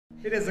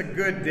It is a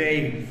good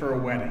day for a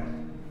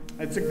wedding.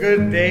 It's a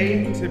good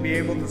day to be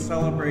able to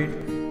celebrate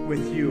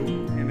with you,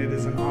 and it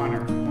is an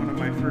honor. One of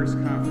my first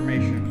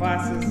confirmation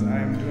classes, I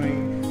am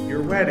doing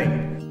your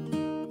wedding.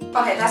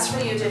 Okay, that's for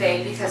you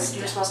today because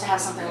you're supposed to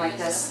have something like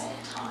this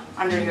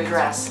under your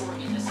dress. How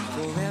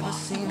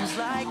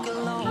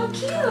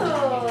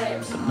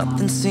cute!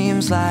 Nothing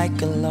seems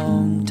like a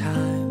long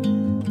time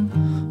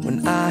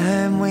when I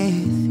am with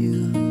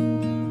you.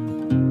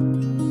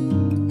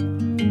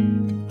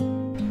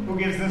 Who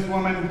gives this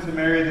woman to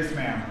marry this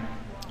man?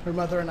 Her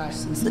mother and I.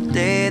 Since the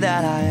day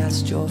that I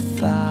asked your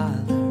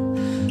father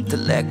to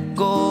let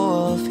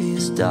go of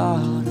his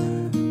daughter.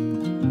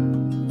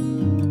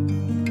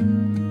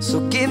 So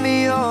give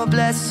me your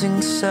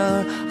blessing,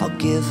 sir. I'll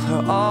give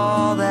her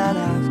all that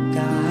I've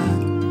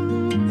got.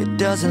 It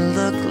doesn't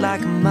look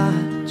like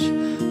much,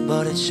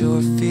 but it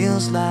sure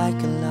feels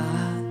like a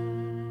lot.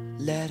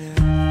 Let her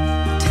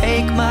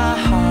take my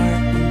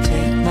heart and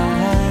take my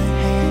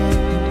hand.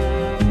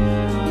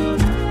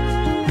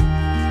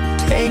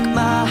 Take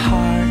my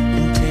heart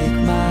and take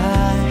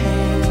my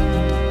hand.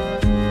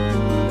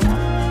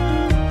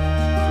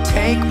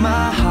 Take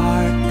my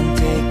heart and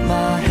take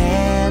my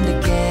hand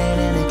again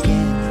and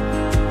again.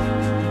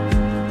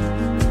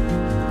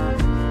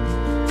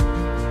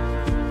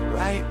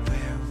 Right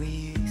where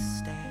we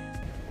stand.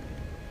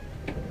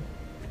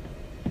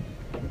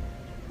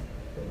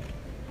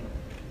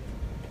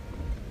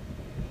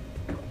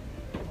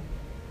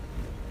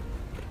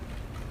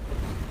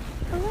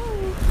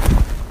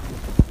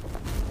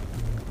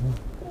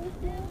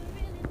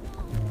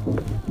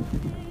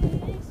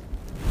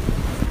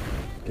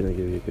 Can I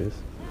give you a kiss?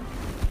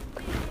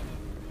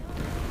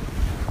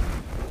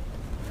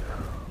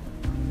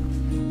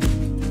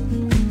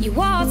 You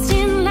waltzed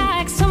in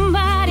like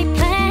somebody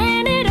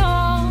planned it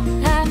all.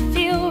 I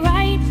feel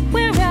right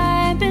where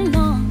I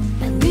belong.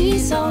 My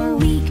knees are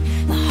weak,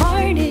 my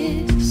heart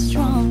is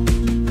strong.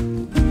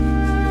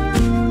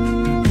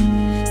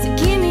 So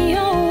give me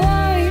your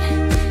word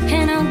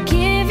and I'll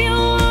give you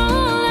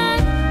all I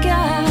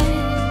got.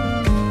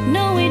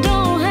 No, we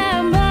don't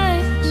have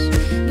much,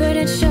 but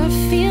it sure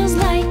feels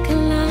like a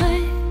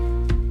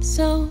lot.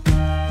 So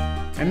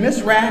And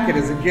this racket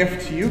is a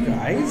gift to you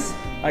guys.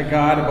 I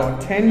got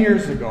about 10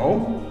 years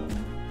ago,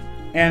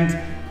 and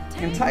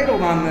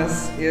entitled on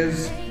this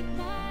is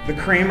the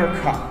Kramer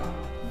Cup.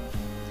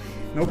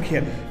 No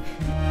kidding.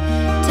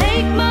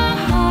 take my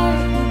heart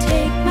and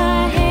take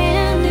my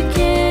hand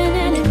again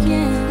and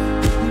again.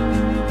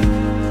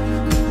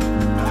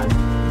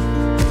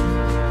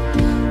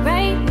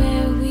 Right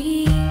where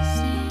we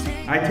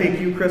stand. I take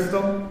you,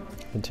 Chrystal,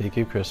 I take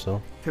you,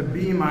 Chrystal, to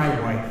be my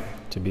wife.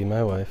 to be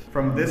my wife.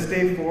 From this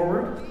day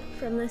forward,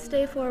 From this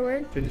day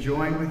forward, to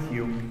join with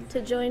you to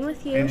join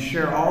with you and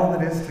share all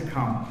that is to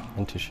come.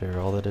 And to share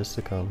all that is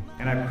to come.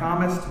 And I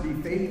promise to be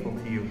faithful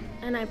to you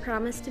and I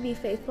promise to be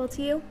faithful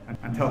to you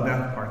until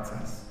death parts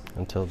us.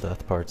 Until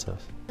death parts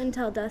us.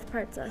 until death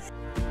parts us.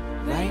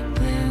 Right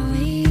where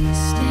we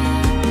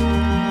stand.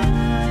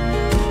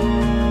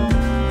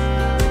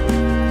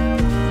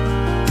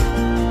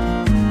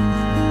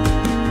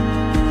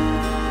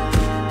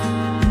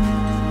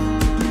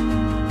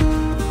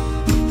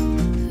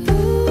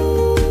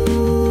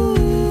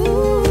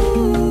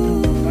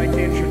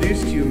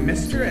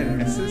 Mr. and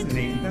Mrs.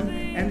 Nathan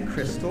and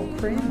Chrystal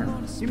Kramer.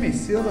 You may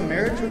seal the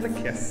marriage with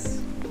a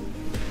kiss.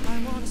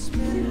 I wanna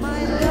spend